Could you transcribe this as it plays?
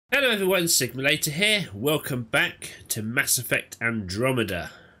Hello everyone, Simulator here. Welcome back to Mass Effect Andromeda.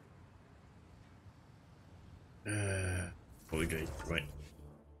 What are we doing? Right.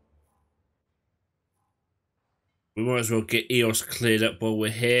 We might as well get EOS cleared up while we're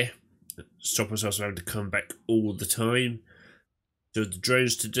here. Stop ourselves from having to come back all the time. So the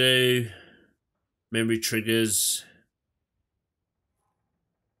drones to do. Memory triggers.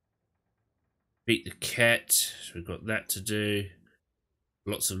 Beat the cat. So we've got that to do.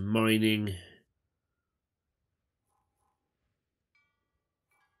 Lots of mining.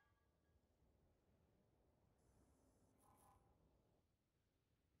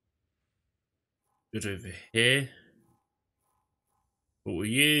 Good over here. What were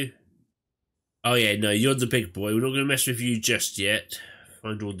you? Oh yeah, no, you're the big boy. We're not going to mess with you just yet.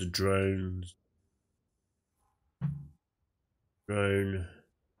 Find all the drones. Drone.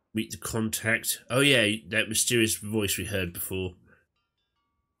 Meet the contact. Oh yeah, that mysterious voice we heard before.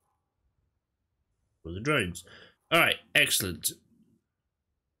 For the drones. Alright, excellent.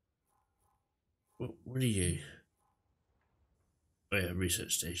 What are you? Oh yeah,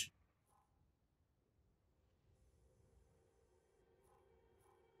 research station.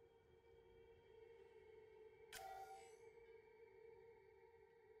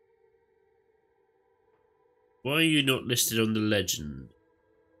 Why are you not listed on the legend?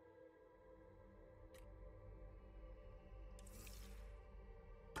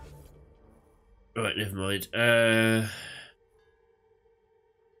 Right, never mind.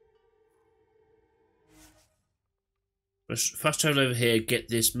 Let's fast travel over here, get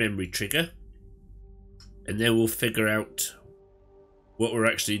this memory trigger, and then we'll figure out what we're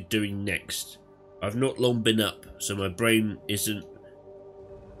actually doing next. I've not long been up, so my brain isn't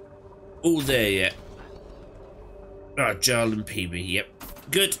all there yet. Ah, Jarl and PB, yep.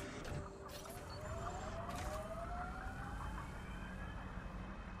 Good.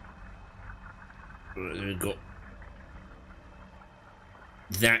 Right, then we've got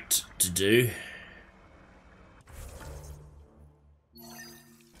that to do.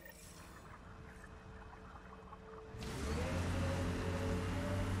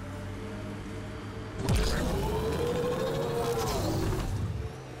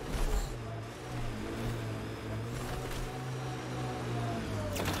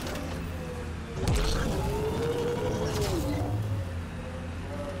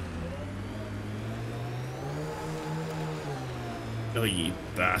 Oh, you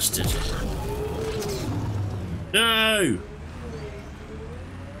bastard. No!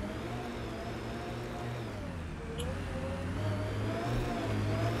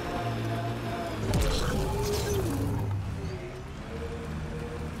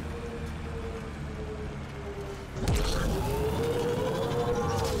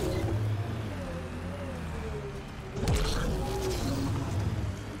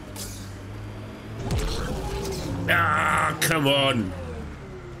 Ah, come on!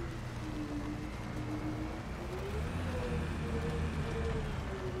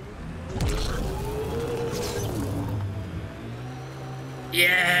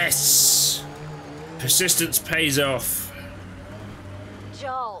 Yes! Persistence pays off.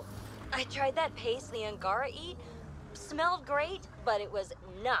 Joel, I tried that paste the Angara eat. Smelled great, but it was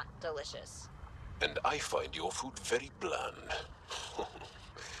not delicious. And I find your food very bland.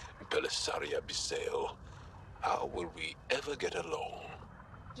 Belisaria Biseo, how will we ever get along?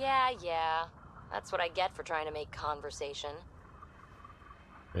 Yeah. That's what I get for trying to make conversation.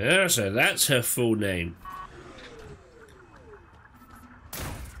 Yeah, so that's her full name.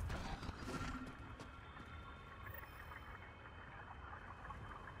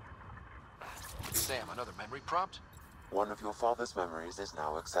 Sam, another memory prompt? One of your father's memories is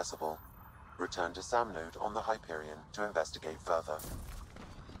now accessible. Return to Sam node on the Hyperion to investigate further.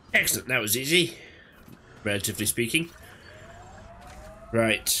 Excellent, that was easy. Relatively speaking.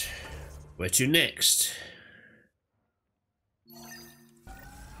 Right. Where to next?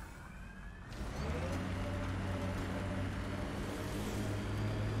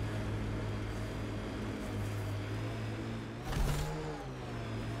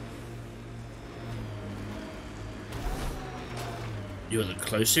 You're the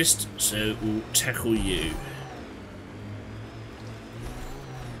closest, so we'll tackle you.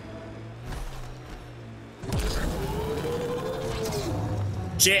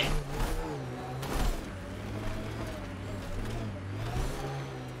 Shit!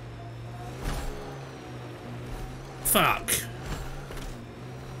 Fuck!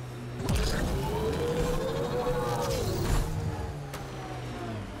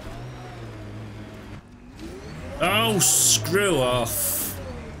 Oh, screw off.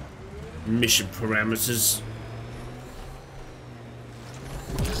 Mission parameters.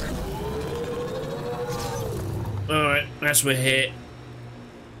 as we're here.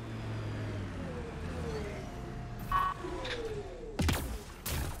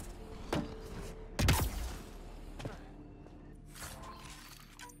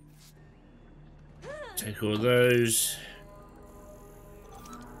 Take all those.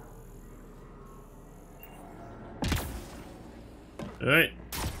 Alright.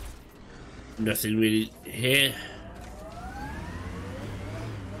 Nothing really here.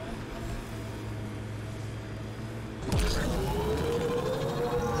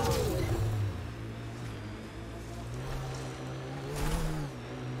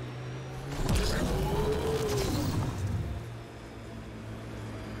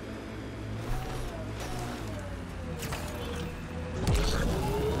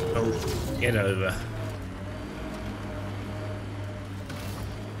 Oh, get over.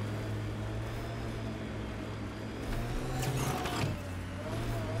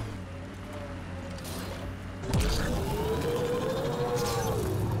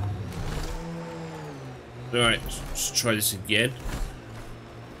 Alright, let's try this again.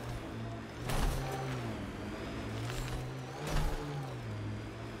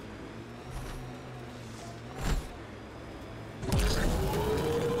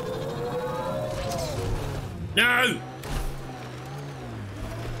 No!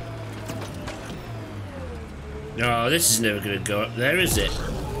 No, this is never going to go up there, is it?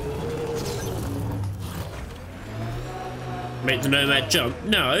 Make the nomad jump?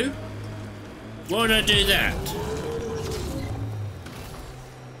 No! Why would I do that?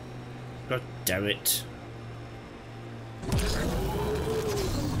 God damn it.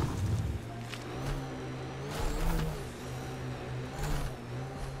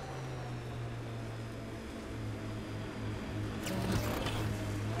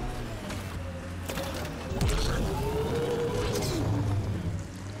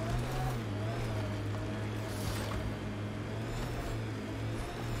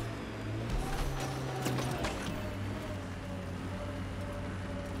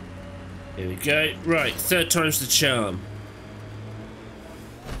 Here we go. Right, third time's the charm.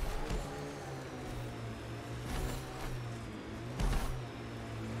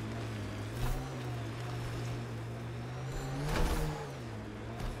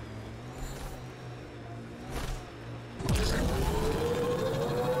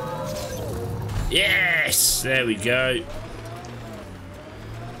 Yes! There we go.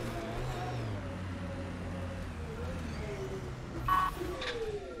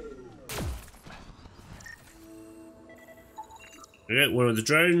 We got one of the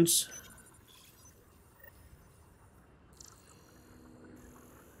drones.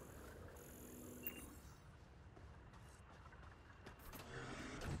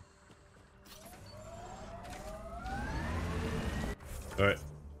 Alright.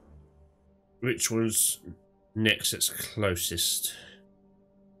 Which one's next that's closest?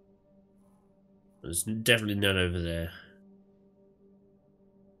 There's definitely none over there.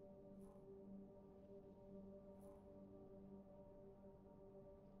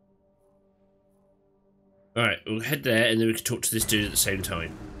 Alright, we'll head there and then we can talk to this dude at the same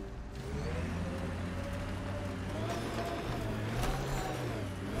time.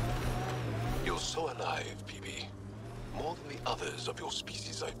 You're so alive, PB. More than the others of your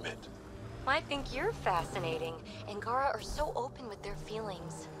species I've met. I think you're fascinating. Angara are so open with their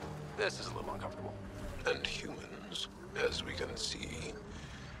feelings. This is a little uncomfortable. And humans, as we can see,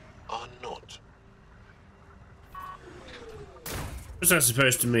 are not. What's that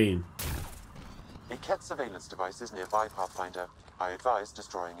supposed to mean? A Ket surveillance device is nearby, Pathfinder. I advise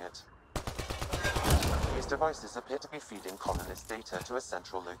destroying it. These devices appear to be feeding colonist data to a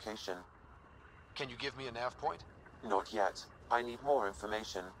central location. Can you give me a nav point? Not yet. I need more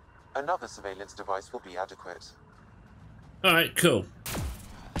information. Another surveillance device will be adequate. Alright, cool.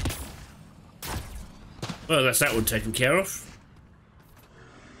 Well, that's that one taken care of.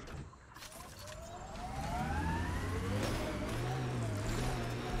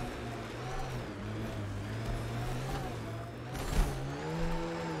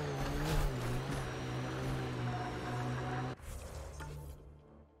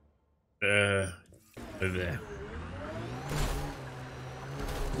 Over there.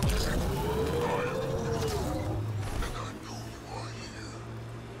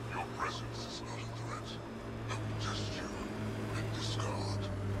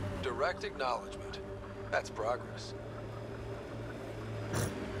 Direct acknowledgement. That's progress.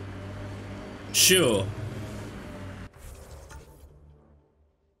 Sure.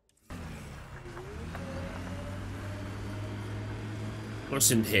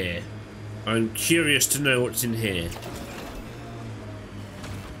 What's in here? I'm curious to know what's in here.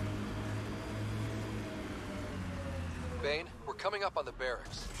 Bane, we're coming up on the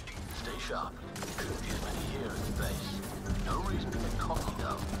barracks. Stay sharp. Couldn't be as many here as the base. No reason to get cocky,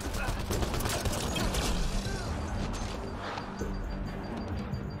 though.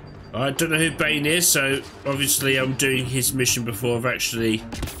 I don't know who Bane is, so obviously I'm doing his mission before I've actually...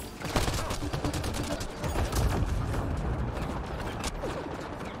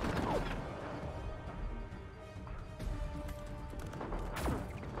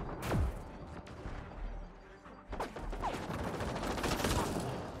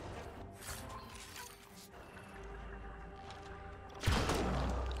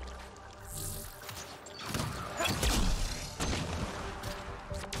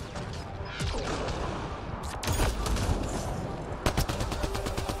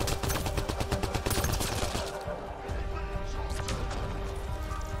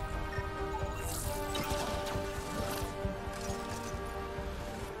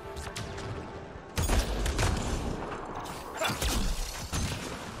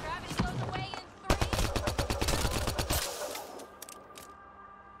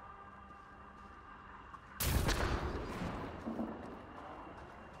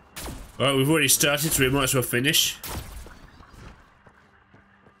 Well, we've already started, so we might as well finish.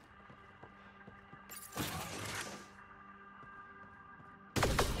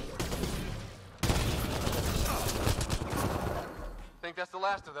 Think that's the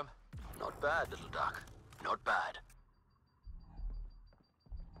last of them. Not bad, little duck. Not bad.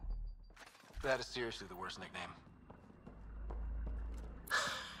 That is seriously the worst nickname.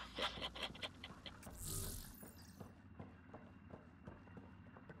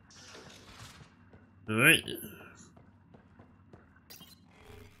 Alright.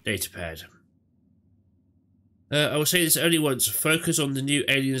 Datapad. I will say this only once. Focus on the new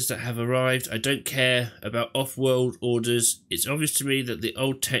aliens that have arrived. I don't care about off-world orders. It's obvious to me that the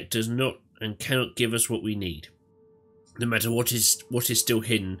old tech does not and cannot give us what we need. No matter what is still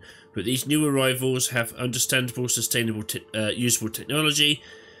hidden. But these new arrivals have understandable, sustainable, useful technology,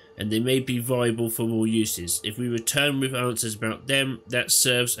 and they may be viable for more uses. If we return with answers about them, that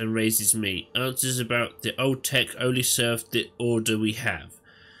serves and raises me. Answers about the old tech only serve the order we have.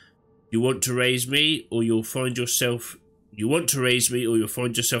 You want to raise me, or you'll find yourself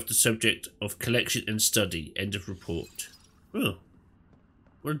the subject of collection and study. End of report. Oh,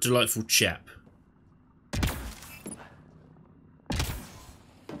 what a delightful chap.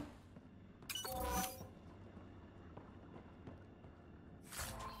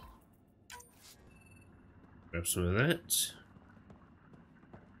 Grab some of that.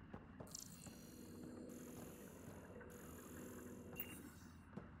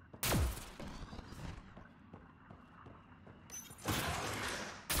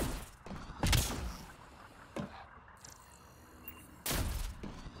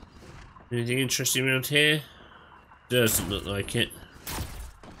 Anything interesting around here? Doesn't look like it.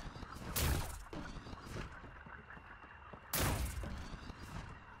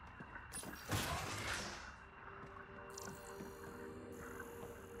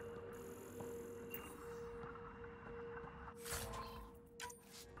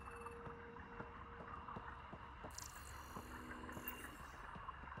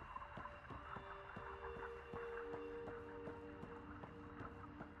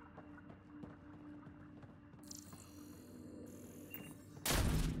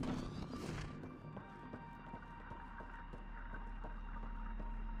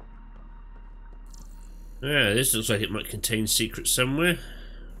 Yeah, this looks like it might contain secrets somewhere.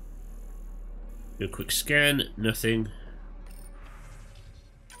 Do a quick scan, nothing.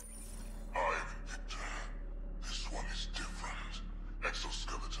 Hi, Victor. This one is different.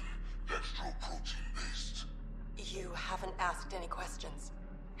 Exoskeleton, dextroprotein based. You haven't asked any questions.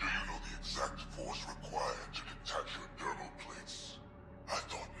 Do you know the exact force required to detach your dermal plates? I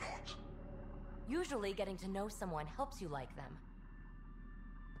thought not. Usually getting to know someone helps you like them.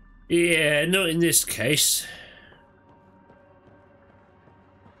 Yeah, not in this case.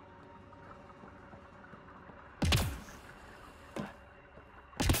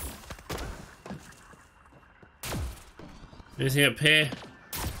 Anything up here?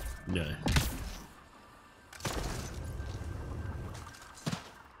 No.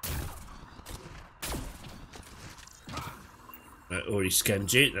 I already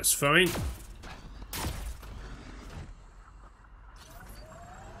scanned you, that's fine.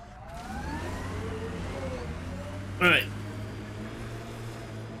 Alright.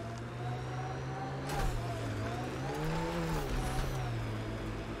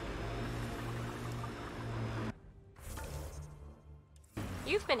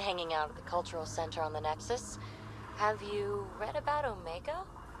 You've been hanging out at the cultural center on the Nexus. Have you read about Omega?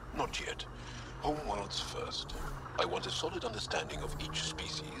 Not yet. Homeworlds first. I want a solid understanding of each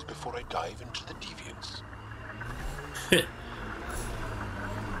species before I dive into the deviants.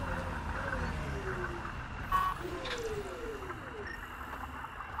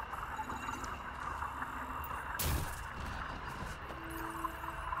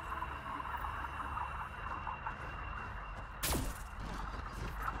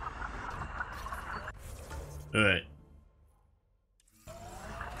 All right.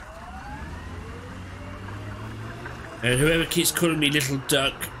 And whoever keeps calling me Little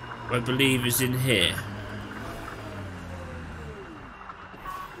Duck, I believe is in here.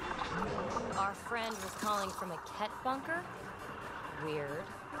 Our friend was calling from a Ket bunker? Weird.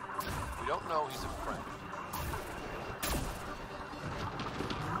 We don't know he's a friend.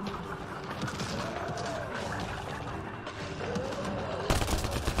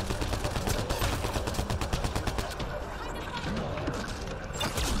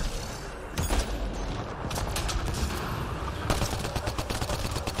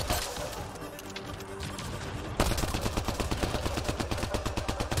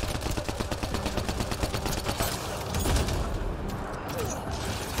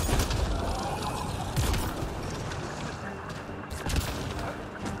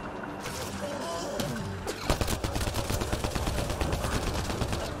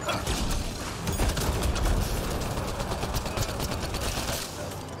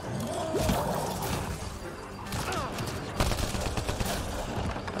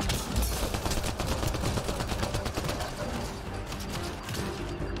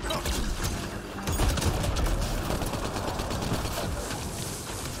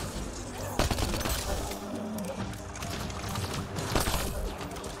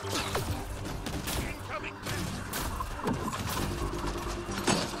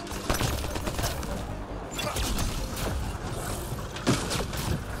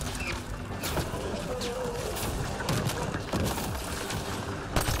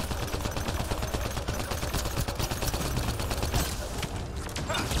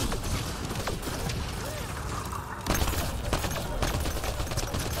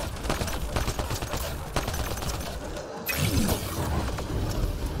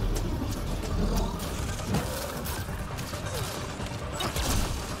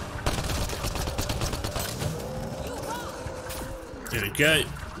 There we go.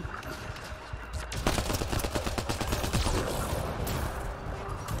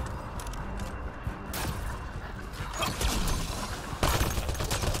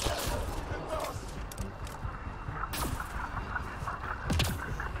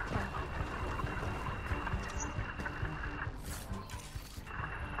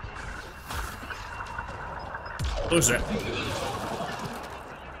 What was that?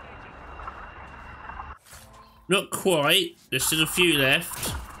 Not quite. There's still a few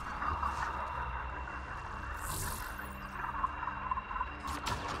left.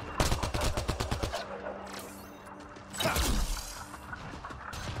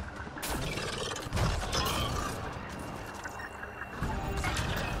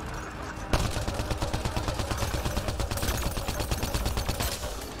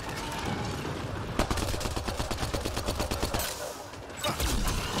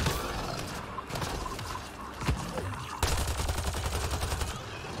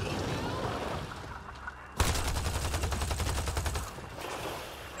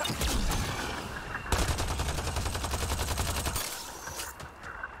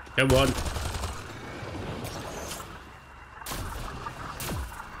 Come on.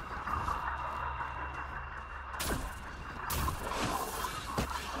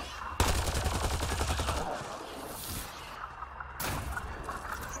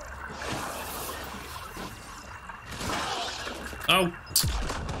 Oh.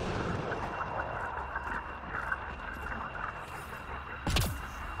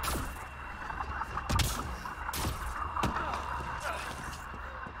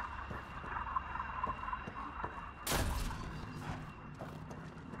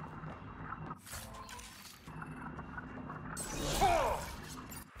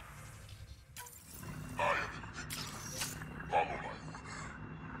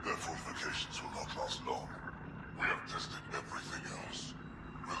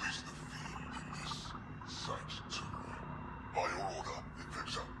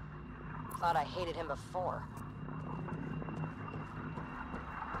 Thought I hated him before.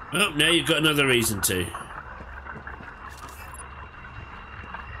 Oh, now you've got another reason to.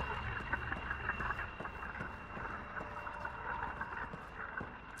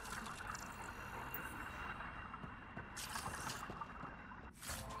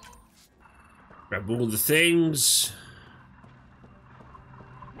 Grab all the things.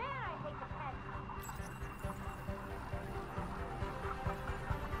 Man,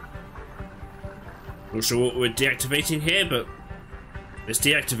 Not sure what we're deactivating here, but let's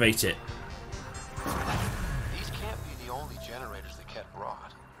deactivate it. These can't be the only generators the Ket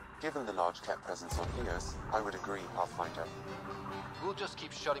brought. Given the large Ket presence on Eos, I would agree, Pathfinder. We'll just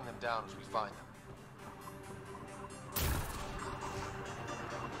keep shutting them down as we find them.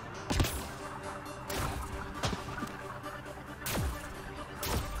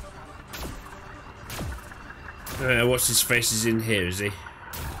 What's his face is in here, is he?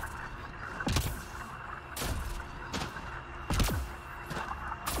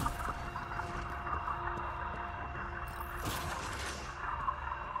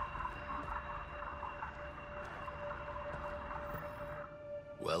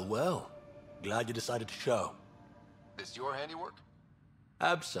 Well, well. Glad you decided to show. This your handiwork?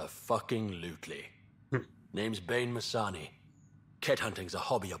 Abso-fucking-lutely. Name's Bane Masani. Ket hunting's a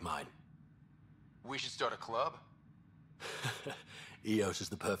hobby of mine. We should start a club? Eos is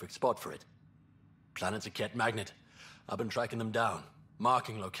the perfect spot for it. Planet's a Ket magnet. I've been tracking them down,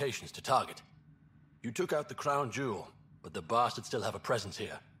 marking locations to target. You took out the crown jewel, but the bastards still have a presence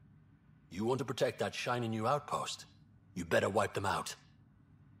here. You want to protect that shiny new outpost? You better wipe them out.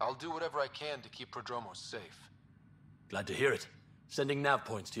 I'll do whatever I can to keep Prodromos safe. Glad to hear it. Sending nav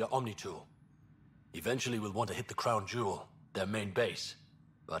points to your Omni tool. Eventually we'll want to hit the crown jewel, their main base.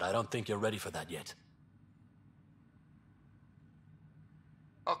 But I don't think you're ready for that yet.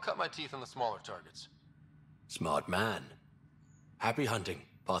 I'll cut my teeth on the smaller targets. Smart man. Happy hunting,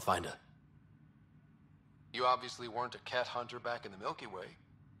 Pathfinder. You obviously weren't a cat hunter back in the Milky Way.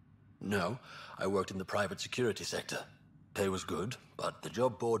 No, I worked in the private security sector. Pay was good, but the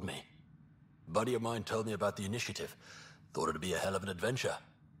job bored me. A buddy of mine told me about the initiative. Thought it'd be a hell of an adventure.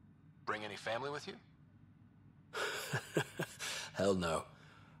 Bring any family with you? Hell no.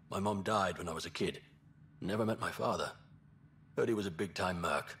 My mom died when I was a kid. Never met my father. Heard he was a big-time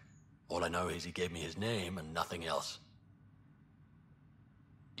merc. All I know is he gave me his name and nothing else.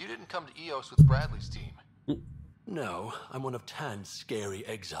 You didn't come to Eos with Bradley's team. No, I'm one of Tan's scary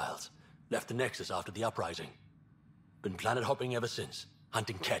exiles. Left the Nexus after the uprising. Been planet hopping ever since,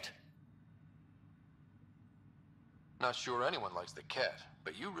 hunting Ket. Not sure anyone likes the Ket,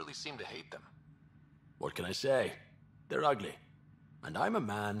 but you really seem to hate them. What can I say? They're ugly. And I'm a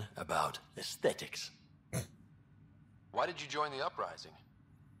man about aesthetics. Why did you join the uprising?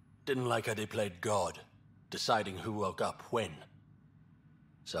 Didn't like how they played God, deciding who woke up when.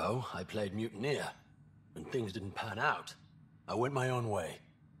 So, I played mutineer. When things didn't pan out, I went my own way.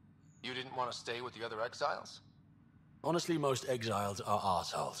 You didn't want to stay with the other exiles? Honestly, most exiles are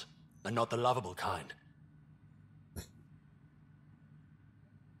arseholes, and not the lovable kind.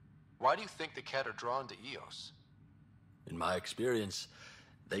 Why do you think the Ket are drawn to Eos? In my experience,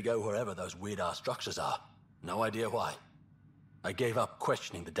 they go wherever those weird-ass structures are. No idea why. I gave up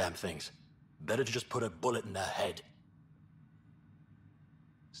questioning the damn things. Better to just put a bullet in their head.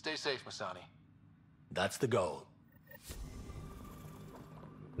 Stay safe, Masani. That's the goal.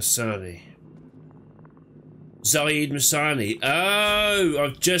 Masani. Zaid Masani. Oh,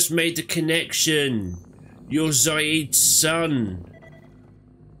 I've just made the connection. You're Zaid's son.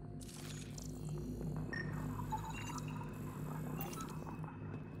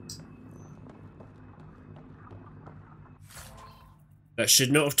 That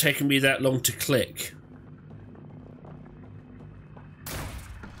should not have taken me that long to click.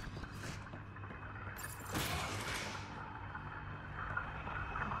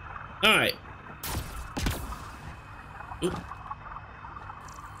 Alright. Oop.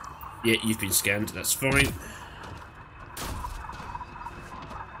 Yeah, you've been scanned, that's fine.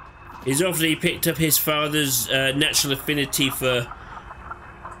 He's obviously picked up his father's natural affinity for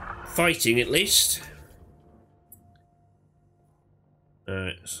fighting, at least.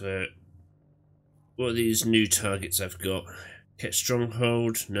 Alright, so what are these new targets I've got? Ket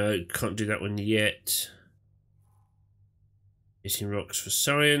Stronghold, no, can't do that one yet. Hitting rocks for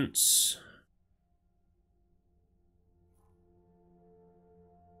science.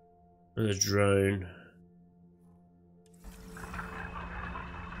 Another drone.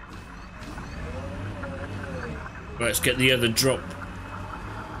 Right, let's get the other drop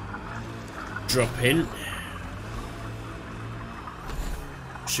in.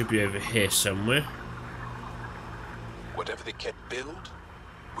 Should be over here somewhere. Whatever the Ket build,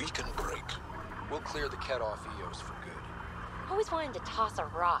 we can break. We'll clear the Ket off Eos for good. Always wanted to toss a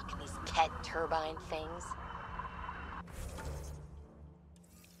rock, these Ket turbine things.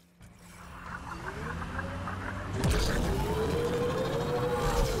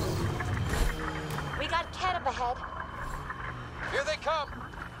 We got Ket up ahead. Here they come!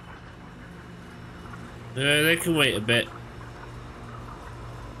 They can wait a bit.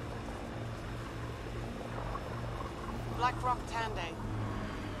 understanding.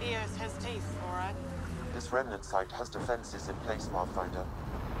 Eos has teeth, all right? This remnant site has defenses in place, Pathfinder.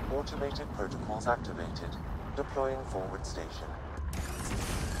 Automated protocols activated. Deploying forward station.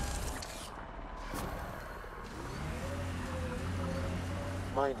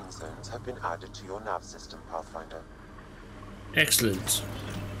 Mining zones have been added to your nav system, Pathfinder. Excellent.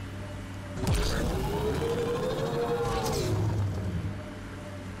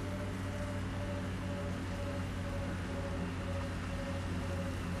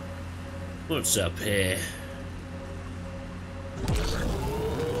 What's up here?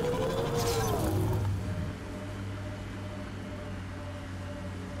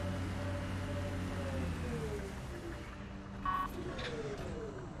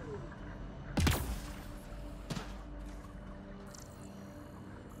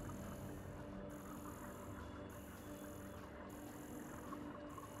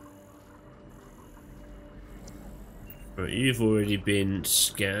 Right, you've already been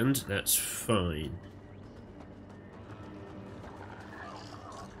scanned, that's fine.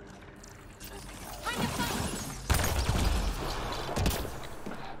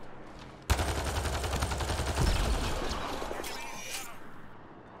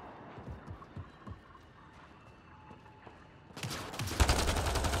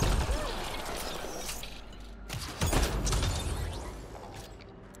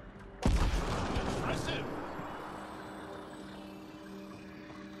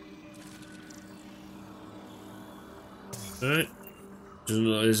 Alright. Doesn't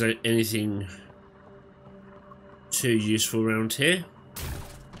look like there's anything too useful around here.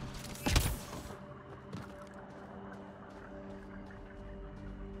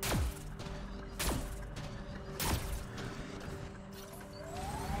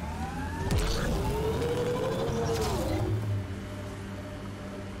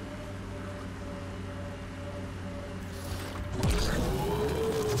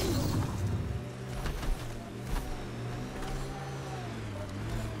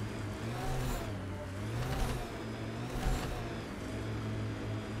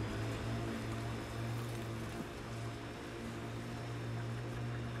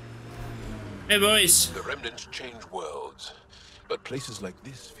 Hey boys! The remnants change worlds, but places like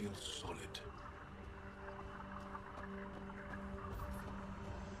this feel solid.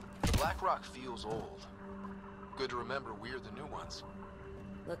 The Black Rock feels old. Good to remember we're the new ones.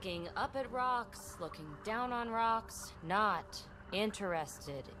 Looking up at rocks, looking down on rocks, not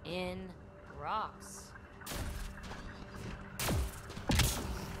interested in rocks.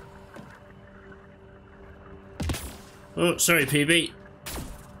 Oh, sorry, PB.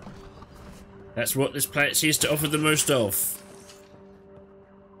 That's what this planet seems to offer the most of.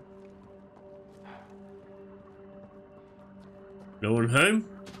 No one home?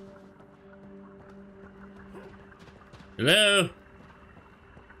 Hello?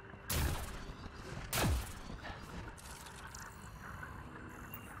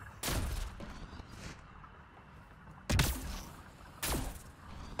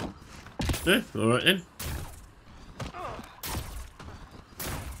 No? Alright then.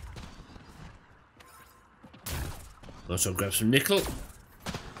 Also grab some nickel.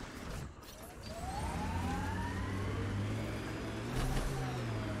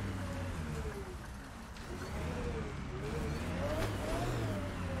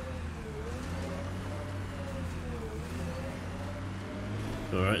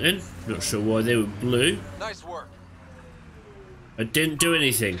 Alright then. Not sure why they were blue. Nice work. I didn't do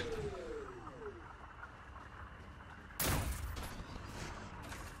anything.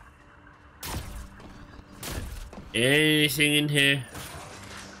 Anything in here?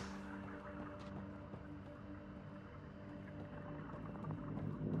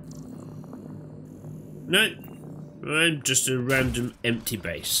 No. I'm just a random empty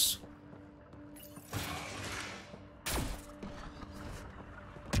base.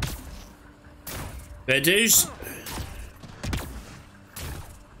 Fair dues.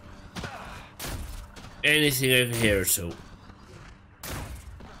 Anything over here at all?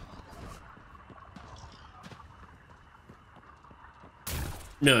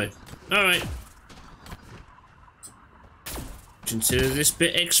 No. Alright. Consider this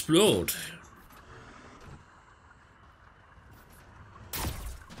bit explored.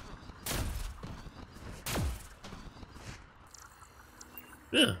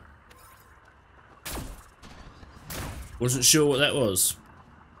 Yeah. Wasn't sure what that was.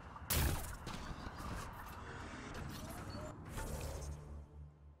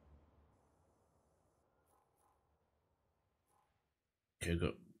 Okay, I've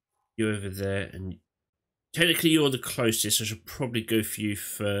got you over there, and technically you're the closest. I should probably go for you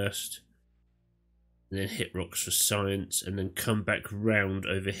first. and then hit rocks for science, and then come back round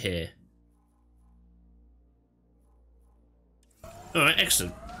over here. Alright,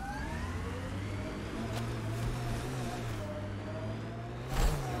 excellent.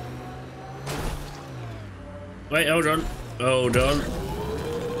 Wait, hold on. Hold on.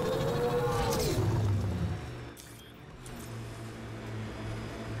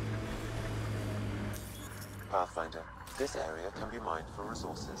 Pathfinder, this area can be mined for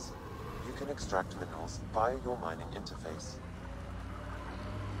resources. You can extract minerals via your mining interface.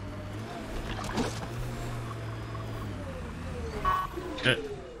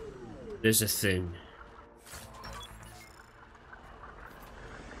 There's a thing.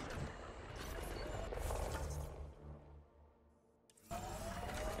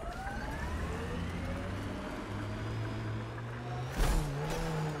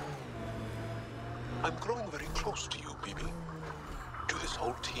 I'm growing very close to you, BB. To this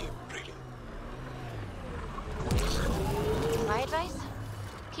whole team, really. My advice?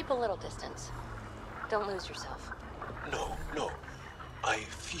 Keep a little distance. Don't lose yourself. No, no. I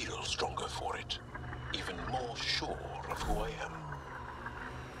feel stronger for it. Even more sure of who I am.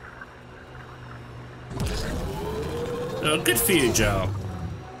 Oh, good for you, Joel.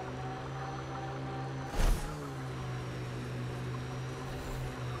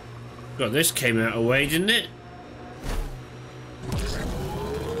 God, this came out of way, didn't it?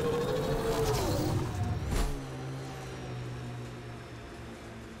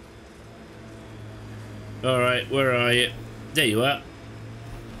 Alright, where are you? There you are.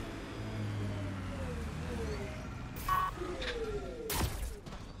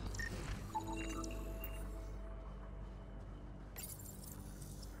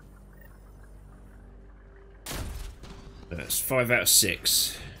 That's 5 out of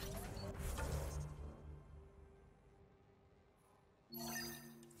 6.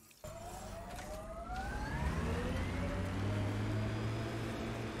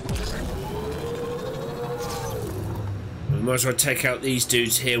 We might as well take out these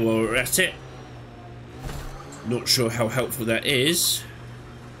dudes here while we're at it. Not sure how helpful that is.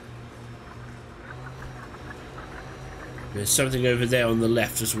 There's something over there on the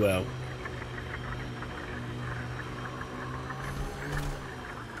left as well.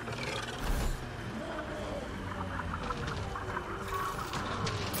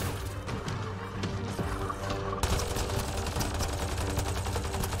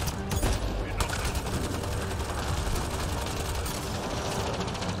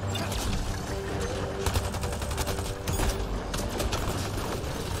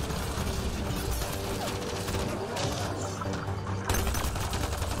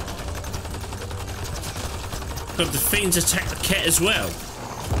 God, the fiends attack the cat as well.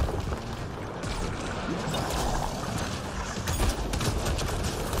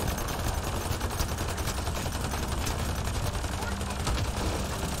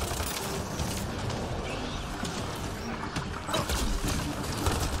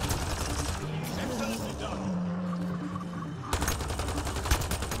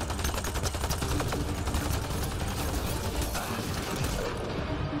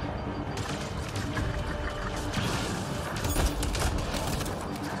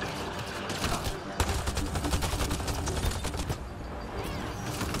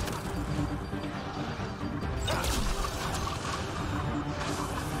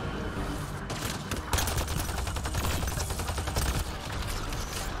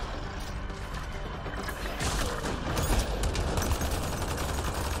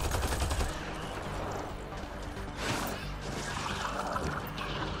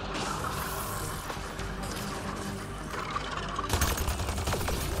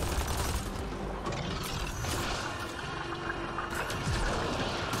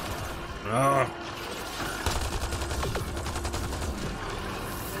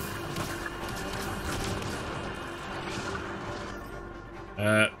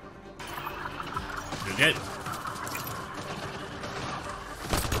 Okay.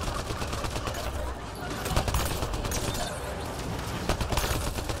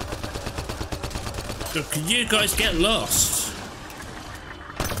 So can you guys get lost?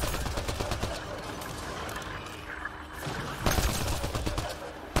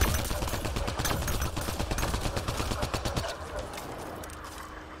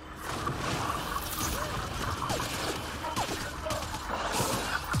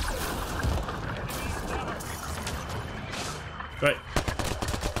 Right.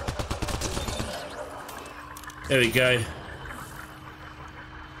 There we go.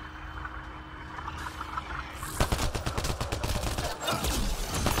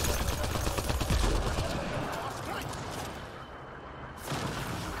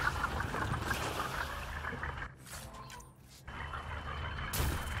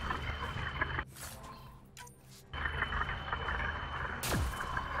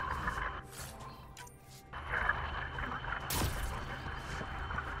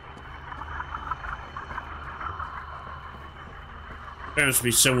 Bound to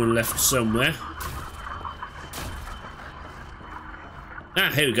be someone left somewhere.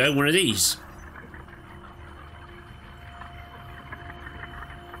 Ah, here we go, one of these.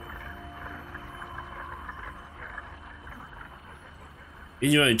 In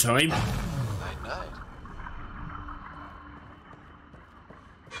your own time. Night, night.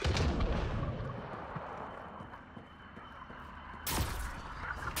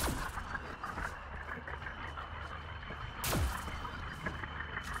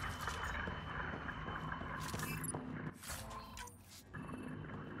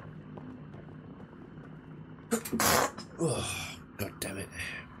 Oh, God damn it.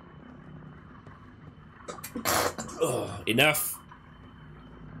 Oh, enough.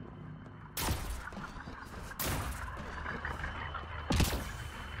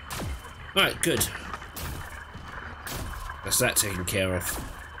 Right, good. That's that taken care of.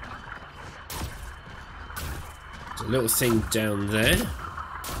 There's a little thing down there.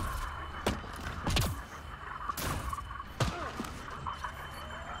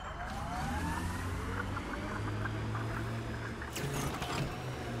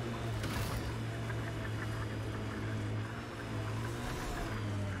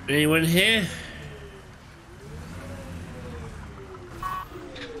 Anyone here?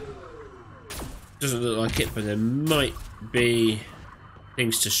 Doesn't look like it, but there might be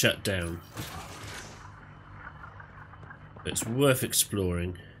things to shut down. It's worth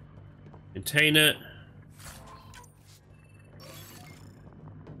exploring. Container.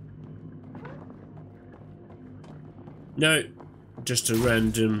 No, just a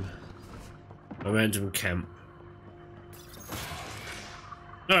random camp.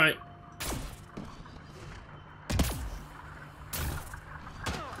 All right.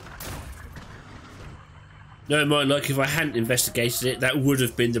 No, my luck, if I hadn't investigated it, that would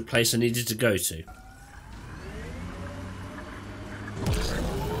have been the place I needed to go to.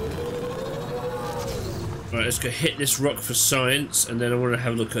 Right, let's go hit this rock for science, and then I want to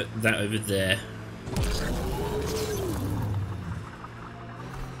have a look at that over there.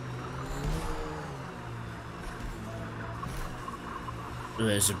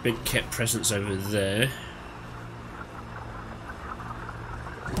 There's a big kept presence over there.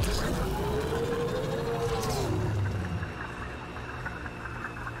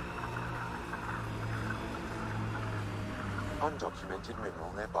 Undocumented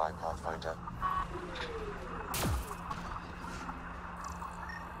mineral nearby, Pathfinder.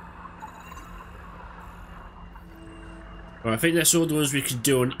 Well, I think that's all the ones we can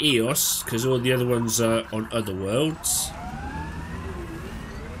do on Eos, because all the other ones are on other worlds.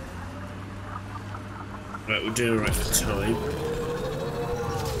 Right, we're doing alright for time.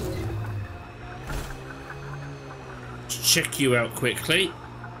 Let's check you out quickly.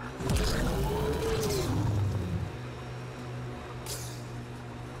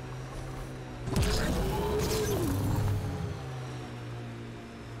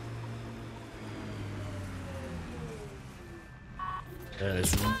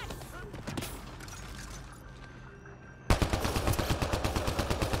 There's one.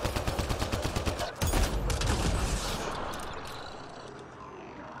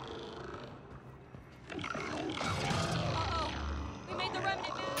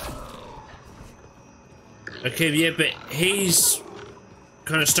 Okay, yeah, but he's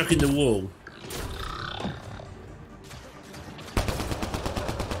kind of stuck in the wall.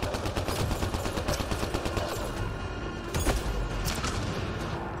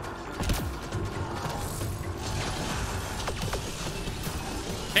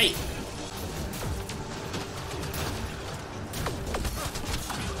 Hey!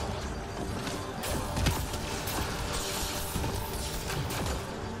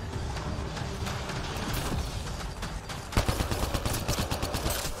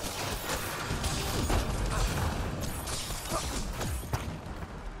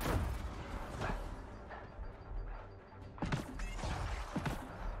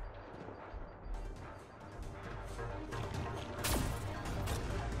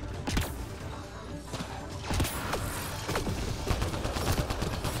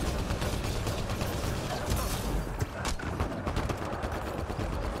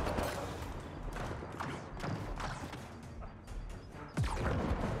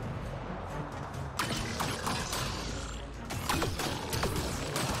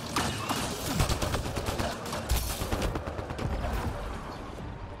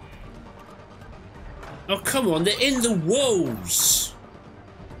 Oh, come on, they're in the walls!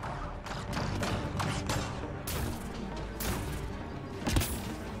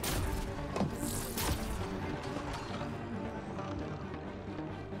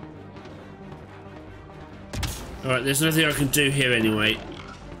 Alright, there's nothing I can do here anyway.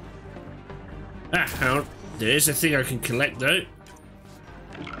 Ah, hang on. There is a thing I can collect though.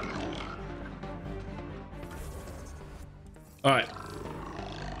 Alright.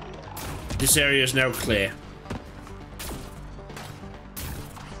 This area is now clear.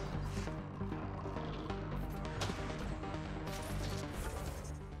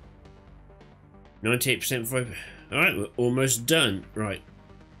 %98% vibe. Alright, we're almost done. Right.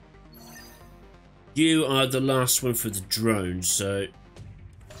 You are the last one for the drone, so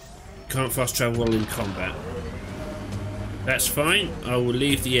can't fast travel while in combat. That's fine. I will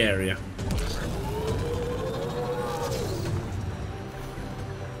leave the area.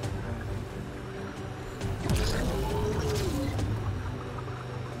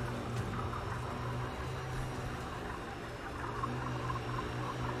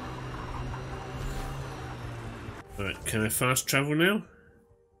 Alright, can I fast travel now?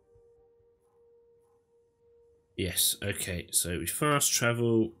 Yes, okay, so we fast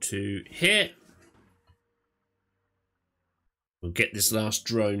travel to here. We'll get this last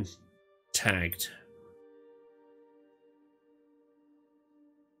drone tagged.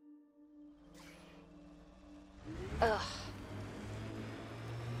 Ugh.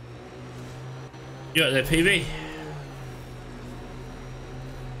 You out there, PB?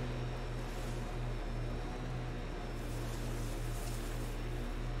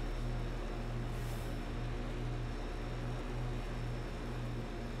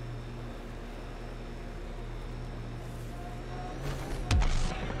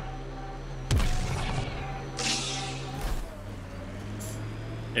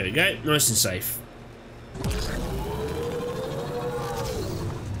 There we go, nice and safe.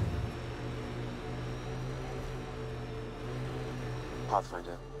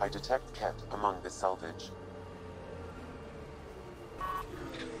 Pathfinder, I detect Ket among this salvage.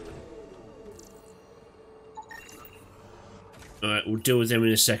 Alright, we'll deal with them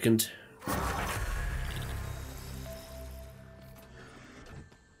in a second.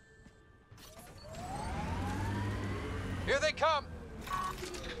 Here they come!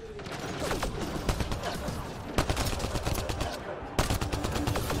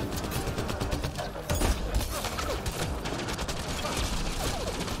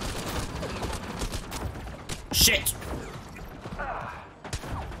 Shit!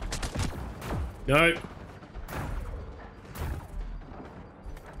 No.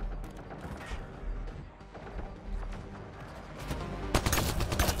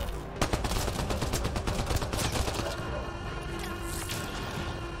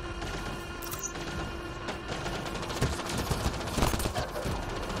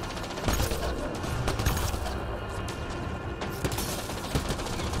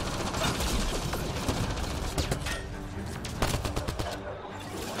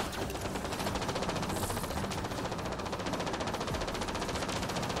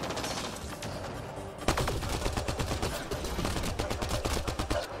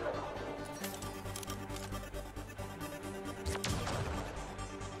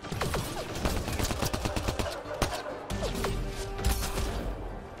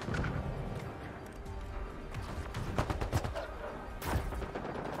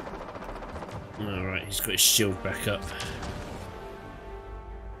 Alright, he's got his shield back up.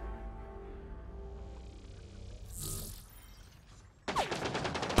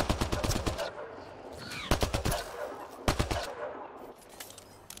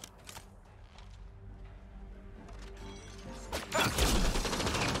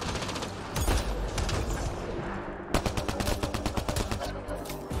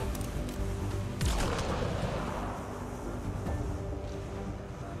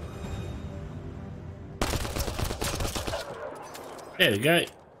 There we go.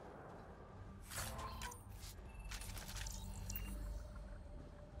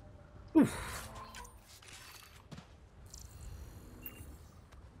 Oof.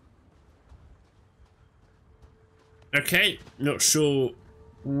 Okay, not sure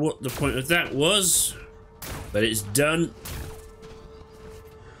what the point of that was, but it's done.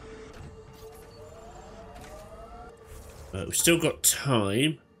 We've still got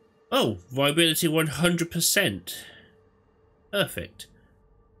time. Oh, viability 100%. Perfect.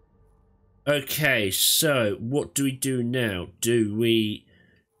 Okay, so what do we do now? Do we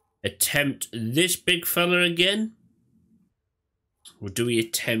attempt this big fella again? Or do we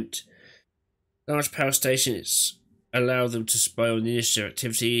attempt large power stations, allow them to spy on the initiative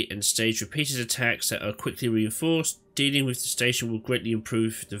activity and stage repeated attacks that are quickly reinforced? Dealing with the station will greatly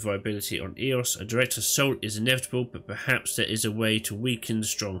improve the viability on EOS. A direct assault is inevitable, but perhaps there is a way to weaken the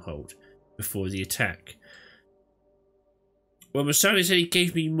stronghold before the attack. Well, Masani said he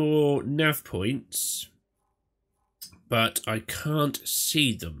gave me more nav points. but I can't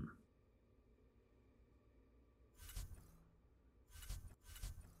see them.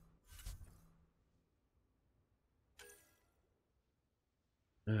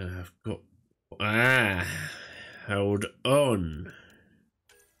 I've got... hold on.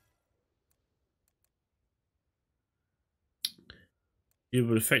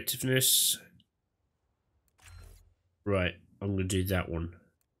 Durable effectiveness. Right, I'm going to do that one.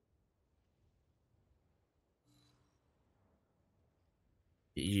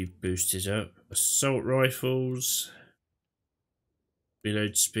 You boosted up. Assault rifles.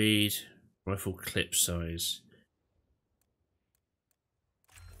 Reload speed. Rifle clip size.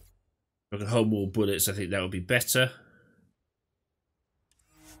 If I can hold more bullets, I think that would be better.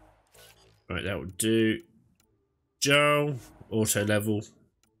 Right, that would do. Joel. Auto level.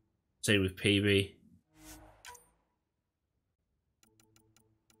 Same with PB.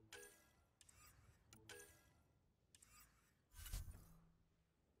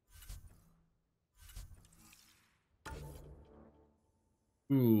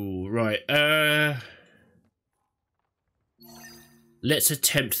 Ooh, right. Let's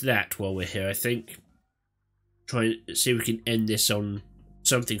attempt that while we're here, I think. Try and see if we can end this on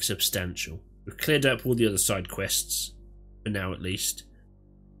something substantial. We've cleared up all the other side quests. For now, at least.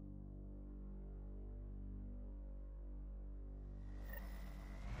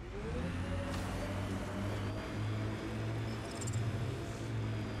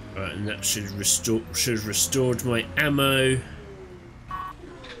 Right, and that should have restored my ammo.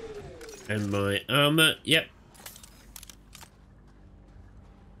 And my armor. Yep.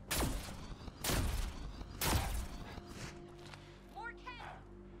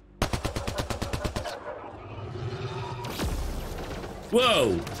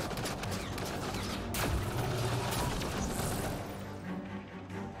 Whoa!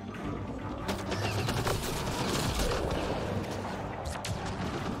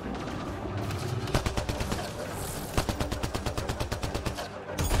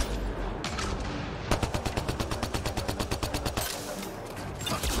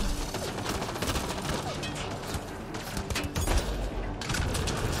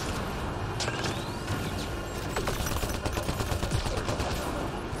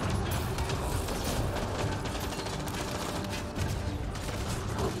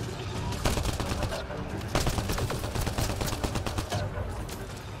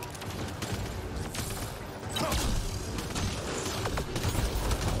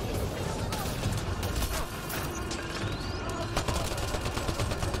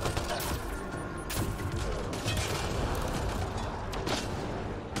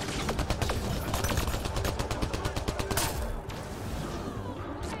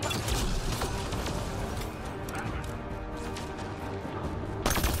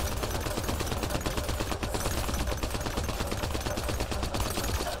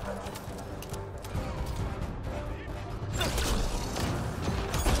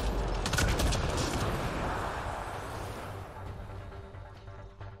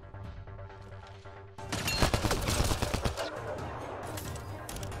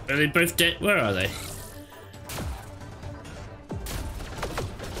 Are they both dead? Where are they?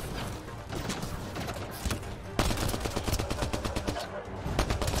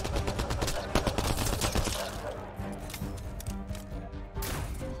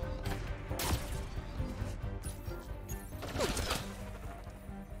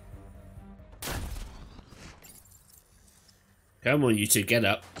 Come on, you two, get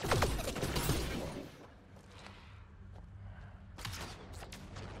up.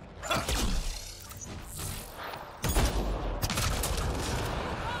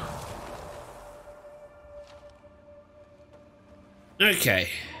 Okay.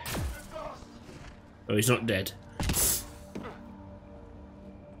 Oh, he's not dead.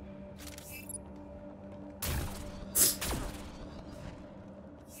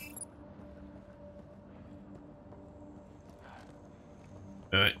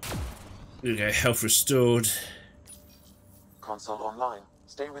 Alright. Okay, health restored. Console online.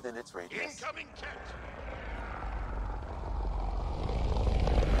 Stay within its radius. Incoming cat!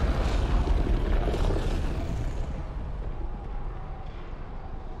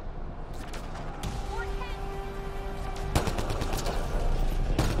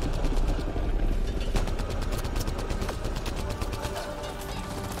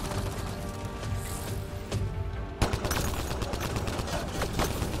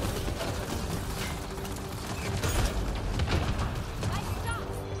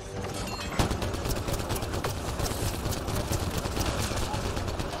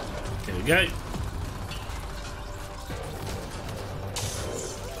 Go.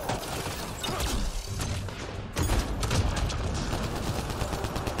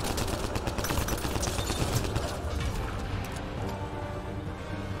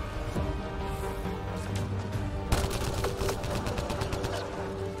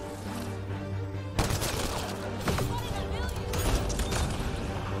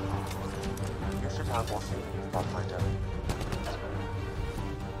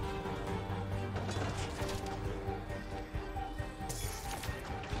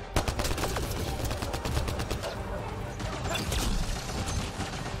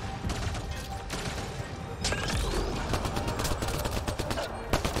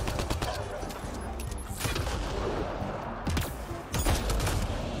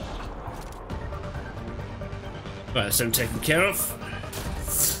 Right, so I'm taken care of.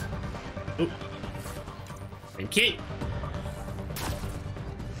 Oh. Thank you.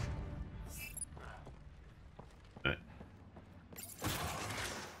 Right.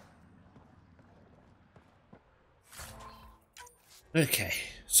 Okay,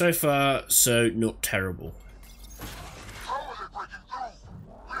 so far, so not terrible. How is it breaking through?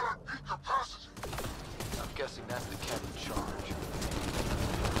 We are at peak capacity. I'm guessing that's the cat in charge.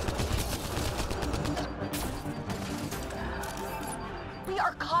 We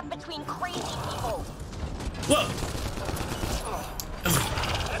are caught between crazy people. Whoa!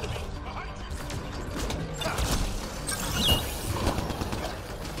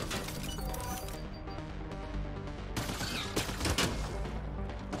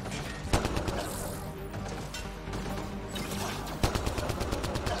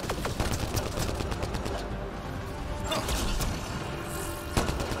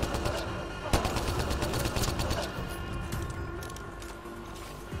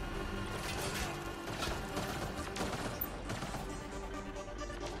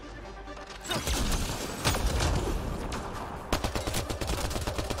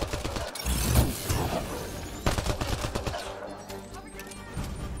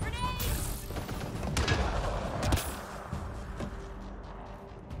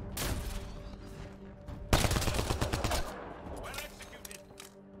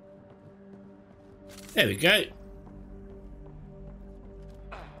 There we go.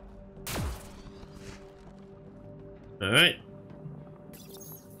 All right.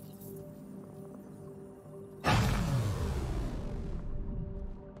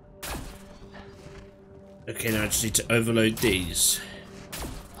 Okay, now I just need to overload these.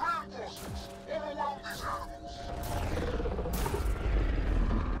 Reinforcements, overwhelm these animals.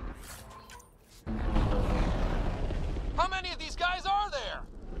 How many of these guys are there?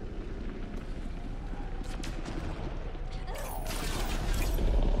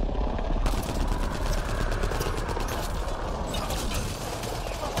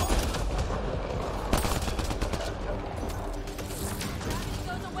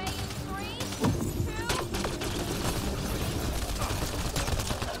 Goes away in 3, 2,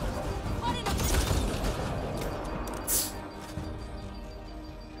 1.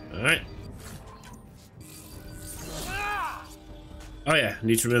 All right. Oh yeah, I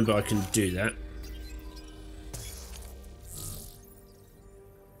need to remember I can do that.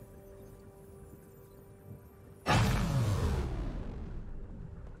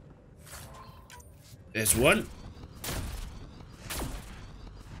 There's one.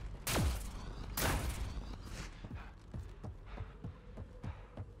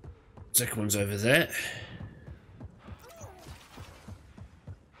 Second one's over there.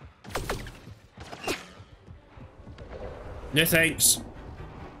 No thanks.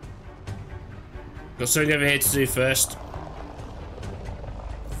 Got something over here to do first.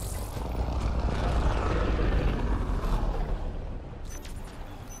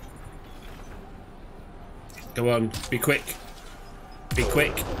 Come on, be quick. Be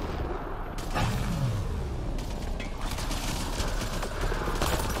quick.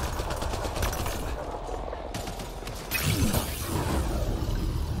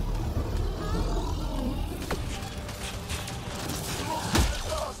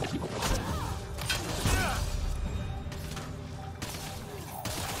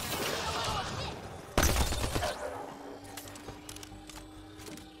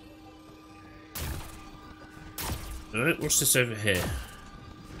 Alright, what's this over here?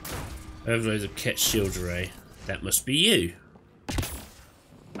 Overload the Ket shield array. That must be you.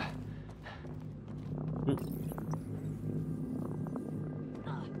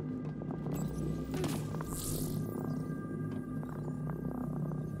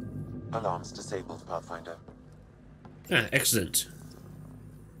 Alarms disabled, Pathfinder. Ah, excellent.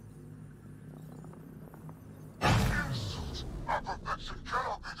 Insult! Our perfection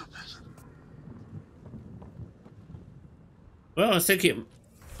cannot be defeated. Well, I think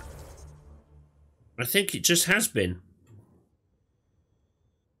it just has been.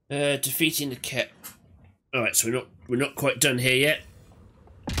 Defeating the Ket. Alright, so we're not quite done here yet.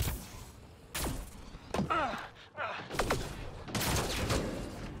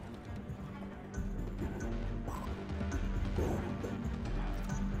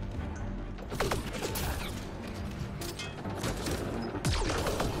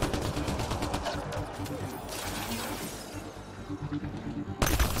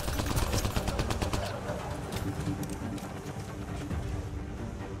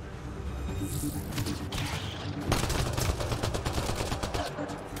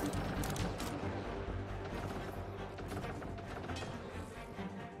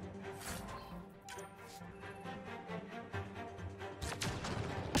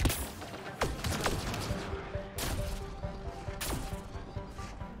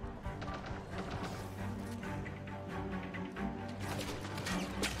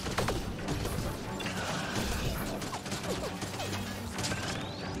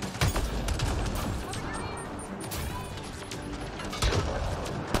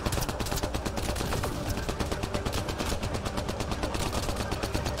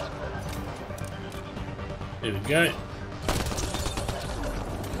 There we go.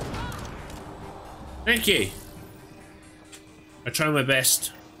 Thank you. I try my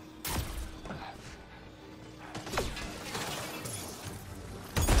best.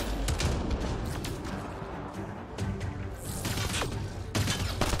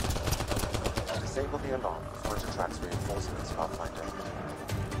 Disable the alarm before it attracts reinforcements, Pathfinder.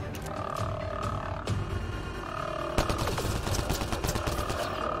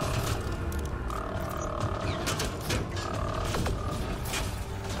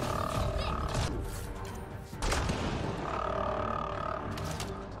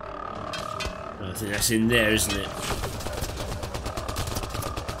 I think that's in there, isn't it?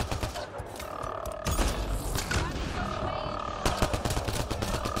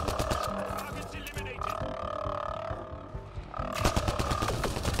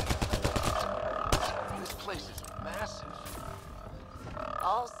 This place is massive.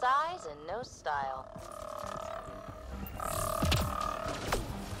 All size and no style.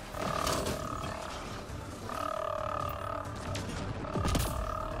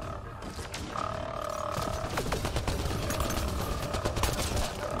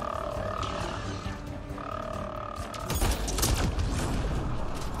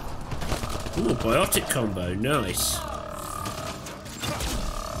 Ooh, biotic combo, nice.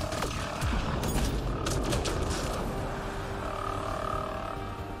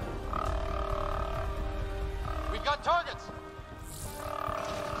 We've got targets.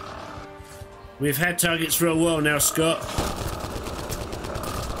 We've had targets for a while now, Scott.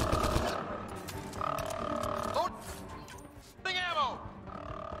 Loading ammo.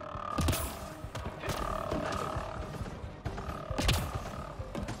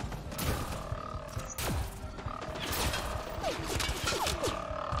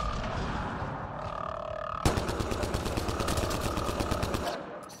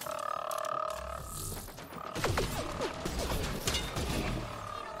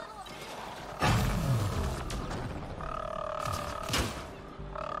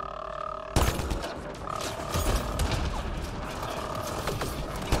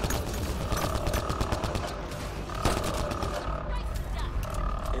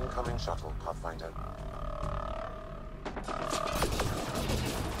 Incoming shuttle, Pathfinder.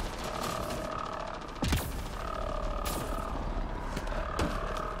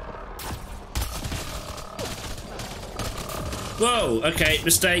 Whoa, okay,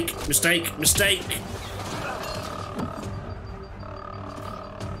 mistake, mistake, mistake.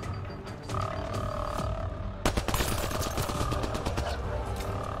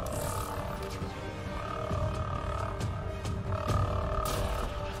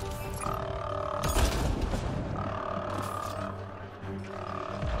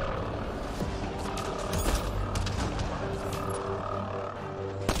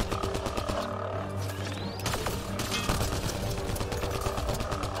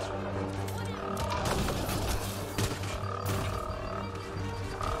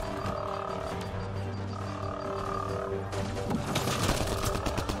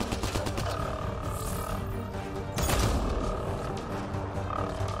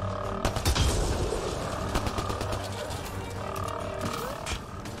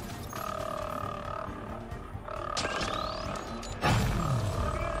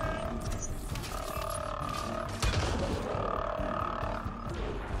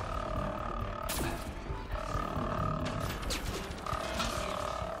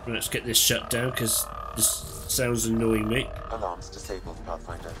 Let's get this shut down because this sounds annoying me. Alarms disabled,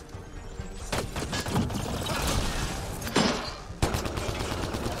 Pathfinder.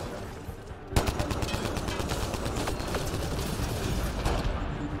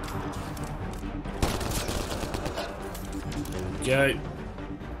 Go.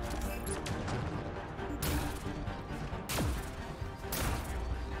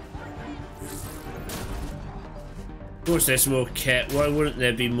 Of course there's more cat. Why wouldn't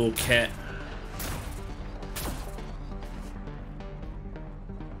there be more cat?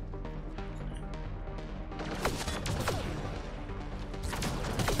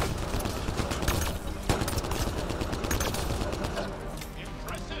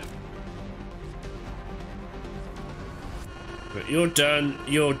 But you're done.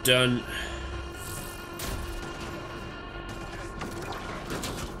 You're done.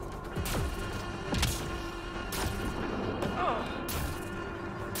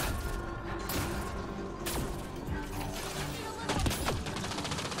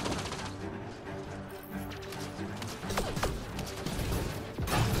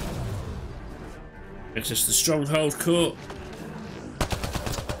 Access the stronghold court.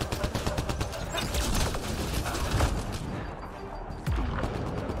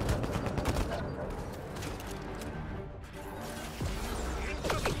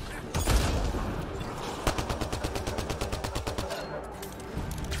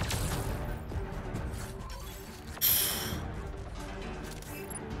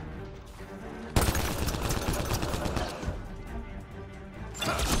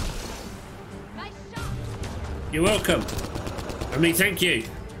 You're welcome. I mean, thank you.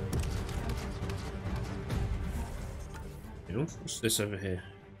 What's this over here?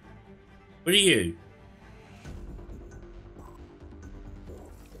 What are you?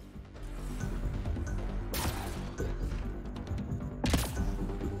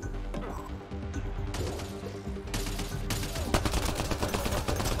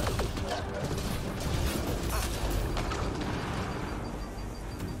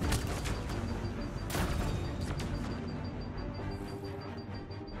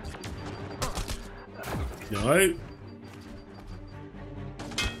 No.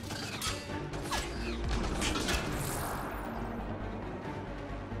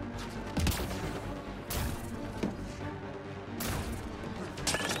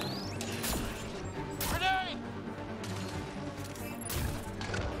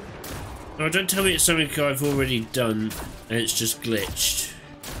 Oh, don't tell me it's something I've already done and it's just glitched.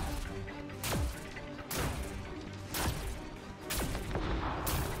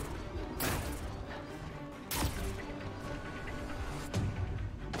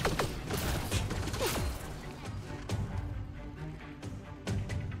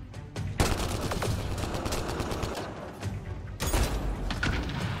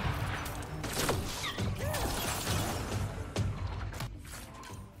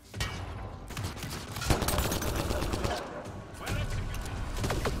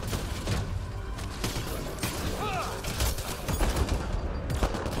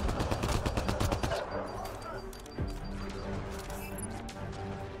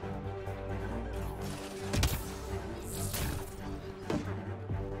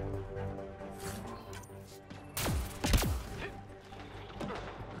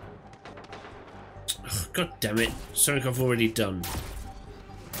 God damn it, something I've already done.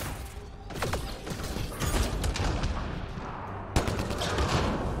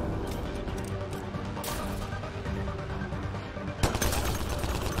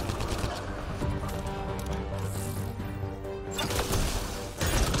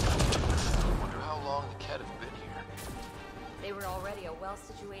 Wonder how long the Ket have been here. They were already a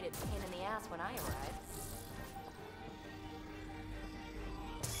well-situated pain in the ass when I arrived.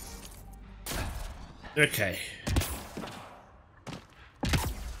 Okay.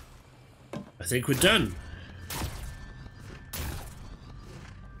 I think we're done.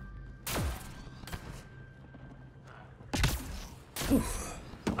 Whew.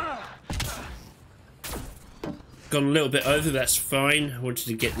 Gone a little bit over, that's fine. I wanted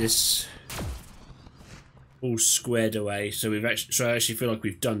to get this all squared away, so I actually feel like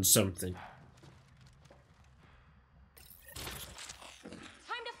we've done something.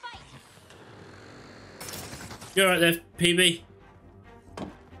 You alright there, PB?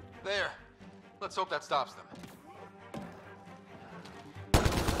 There. Let's hope that stops them.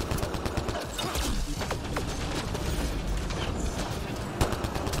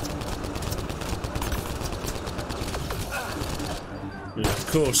 Of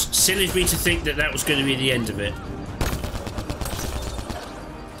course, silly of me to think that that was going to be the end of it.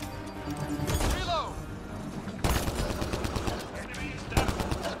 Reload!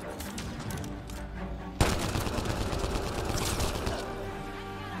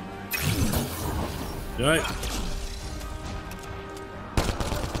 Right.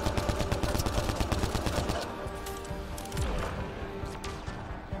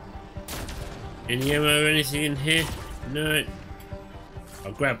 Any ammo or anything in here? No.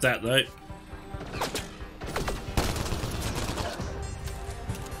 I'll grab that though.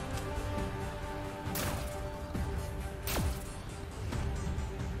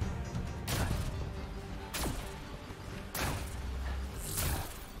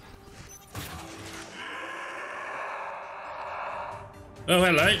 Oh,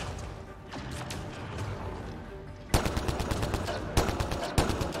 hello.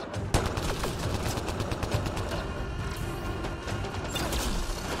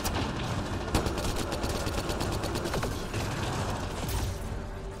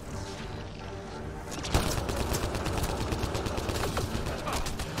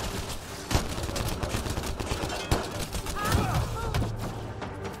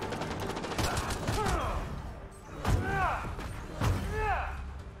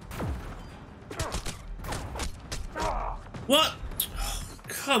 What? Oh,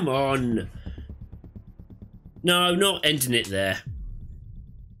 come on. No, I'm not ending it there.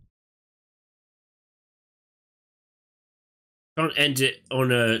 Can't end it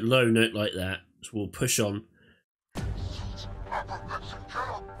on a low note like that. So we'll push on.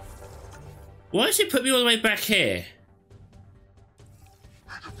 Why does it put me all the way back here?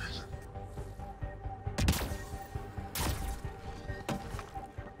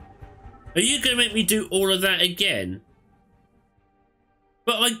 Are you going to make me do all of that again?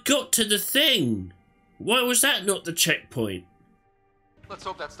 But I got to the thing. Why was that not the checkpoint? Let's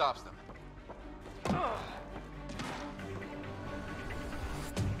hope that stops them.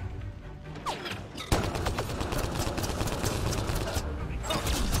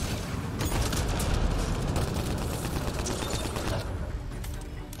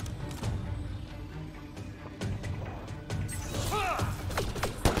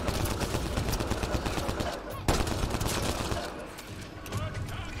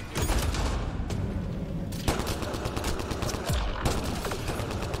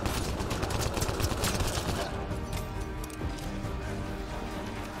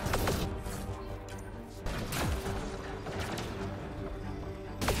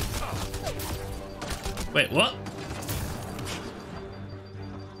 Wait, what?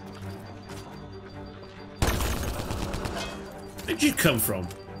 Where'd you come from?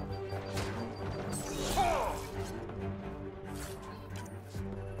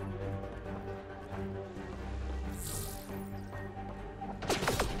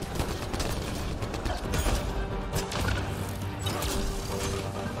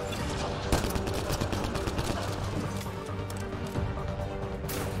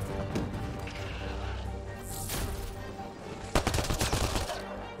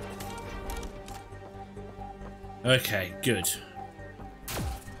 Okay, good.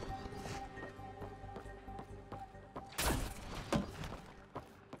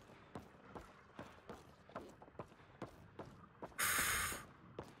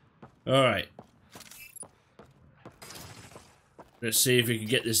 All right. Let's see if we can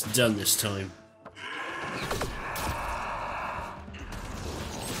get this done this time.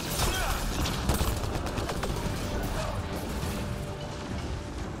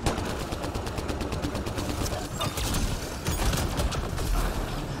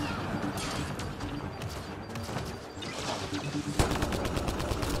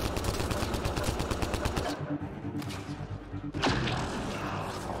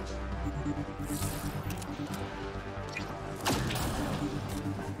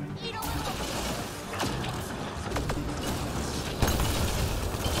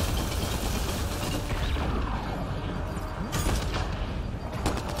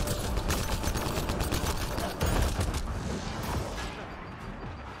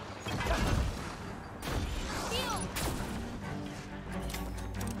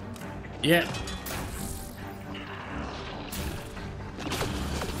 Yeah.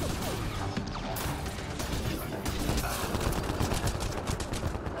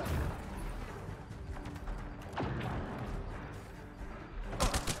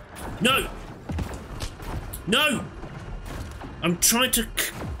 No! No! I'm trying to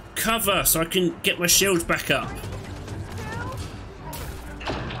cover so I can get my shields back up.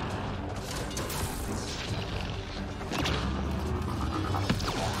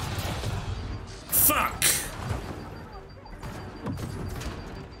 Fuck!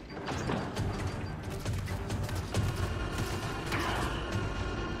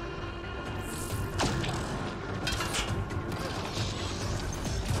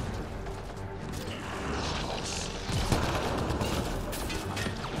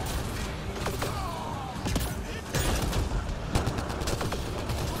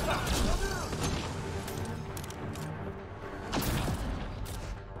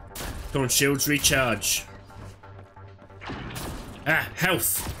 Come on, shields, recharge. Ah,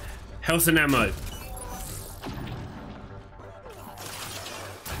 health. Health and ammo.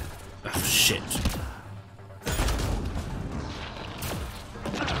 Oh, shit.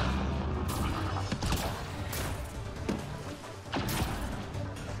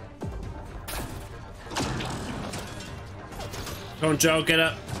 Come on, Joel, get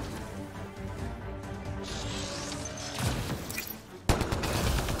up.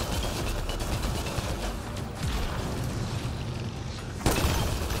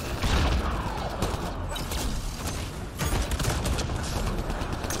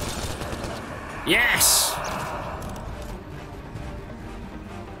 Yes!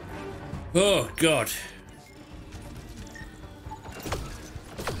 Oh, God.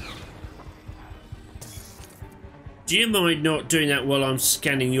 Do you mind not doing that while I'm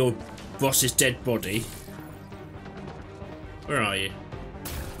scanning your boss's dead body? Where are you?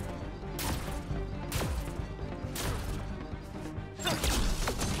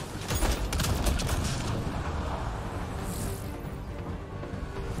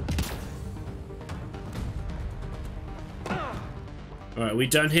 Alright, are we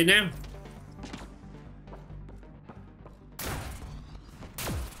done here now?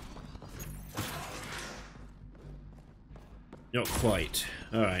 Not quite.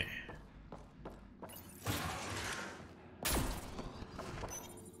 Alright.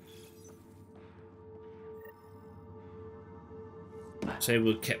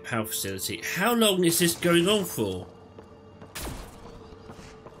 Disable Ket power facility. How long is this going on for?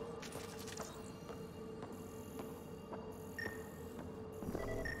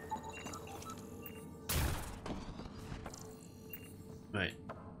 Right.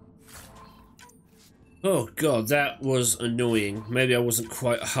 Oh god, that was annoying. Maybe I wasn't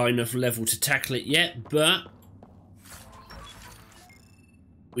quite a high enough level to tackle it yet, but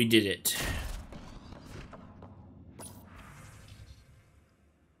we did it.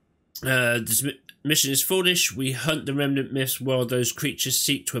 This mission is foolish. We hunt the remnant myths while those creatures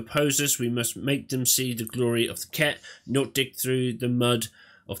seek to oppose us. We must make them see the glory of the Ket, not dig through the mud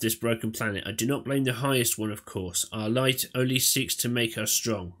of this broken planet. I do not blame the highest one, of course. Our light only seeks to make us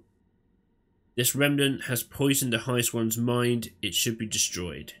strong. This remnant has poisoned the highest one's mind. It should be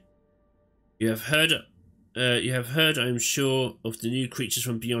destroyed. You have heard, I am sure, of the new creatures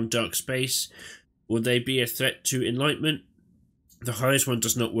from beyond dark space. Will they be a threat to enlightenment? The highest one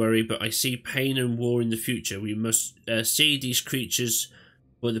does not worry, but I see pain and war in the future. We must see these creatures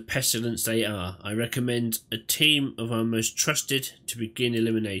for the pestilence they are. I recommend a team of our most trusted to begin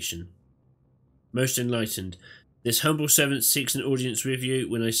elimination. Most enlightened. This humble servant seeks an audience with you.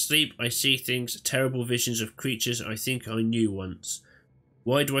 When I sleep, I see things, terrible visions of creatures I think I knew once.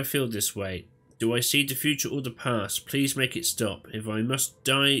 Why do I feel this way? Do I see the future or the past? Please make it stop. If I must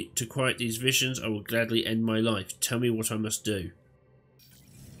die to quiet these visions, I will gladly end my life. Tell me what I must do.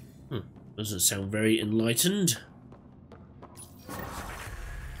 Doesn't sound very enlightened.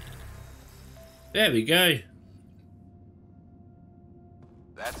 There we go.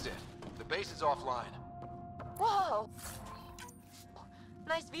 That's it. The base is offline. Whoa!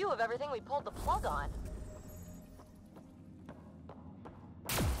 Nice view of everything we pulled the plug on.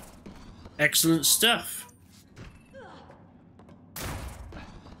 Excellent stuff.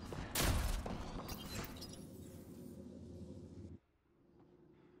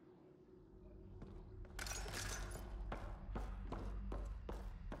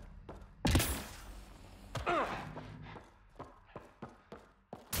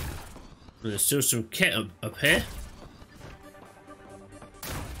 There's still some kit up here.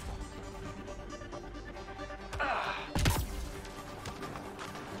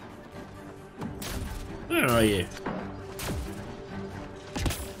 Where are you?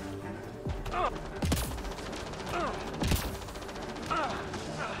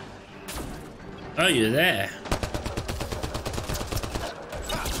 Oh, you're there.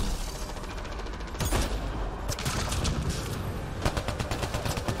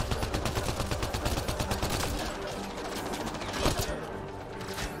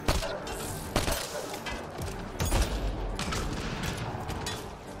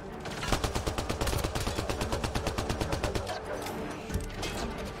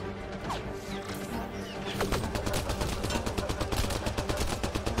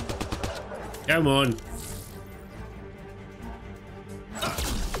 Come on.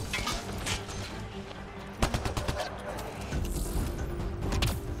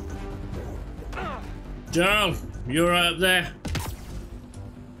 Joel, you're right up there.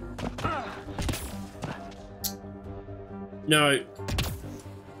 No.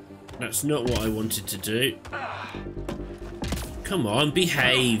 That's not what I wanted to do. Come on,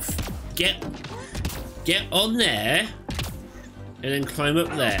 behave. Get on there and then climb up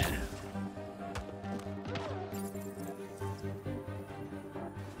there.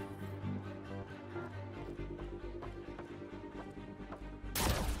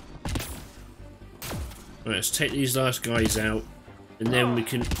 Right, let's take these last guys out, and then we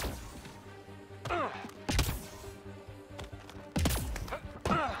can...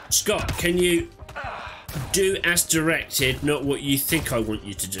 Scott, can you do as directed, not what you think I want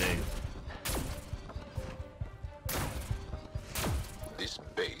you to do? This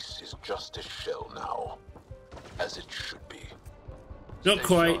base is just a shell now, as it should be. Not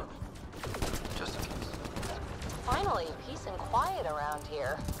quite. Just in case. Finally, peace and quiet around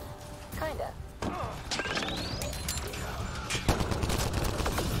here. Kinda.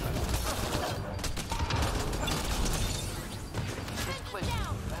 This place is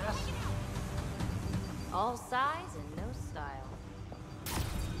massive. All size and no style.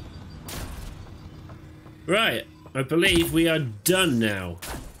 Right, I believe we are done now.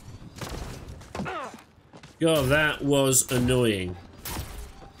 God, that was annoying.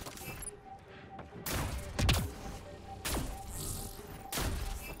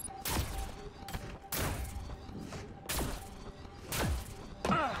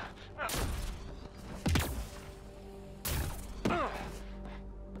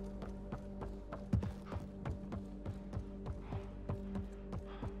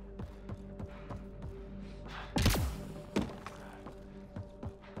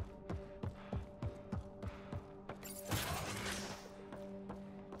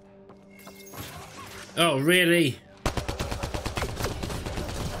 Oh, really?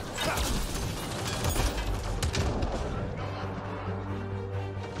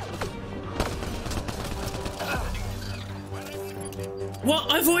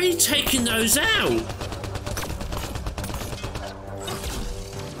 What? I've already taken those out.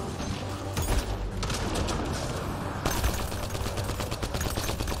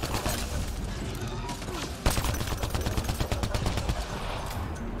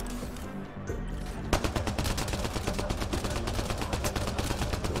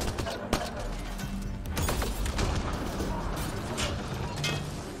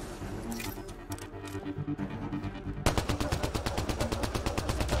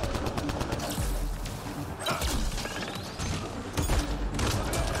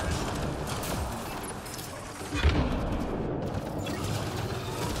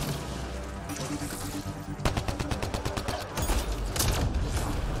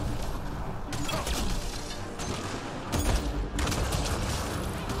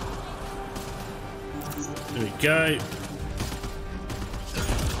 There we go.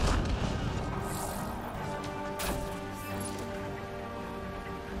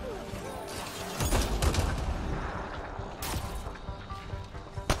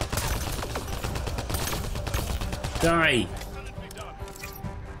 Die.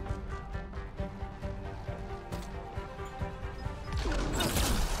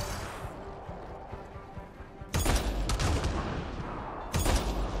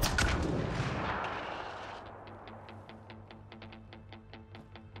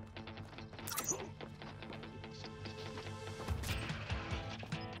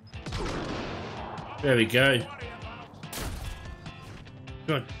 There we go.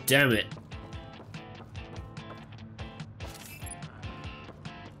 God damn it.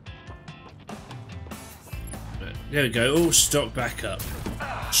 There we go, all stocked back up.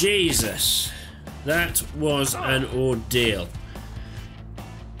 Jesus, that was an ordeal.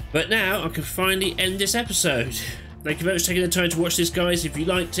 But now I can finally end this episode. Thank you very much for taking the time to watch this, guys. If you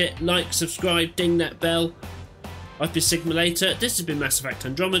liked it, like, subscribe, ding that bell. I've been Sigma Later, this has been Mass Effect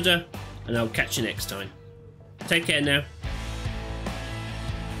Andromeda, and I'll catch you next time. Take care now.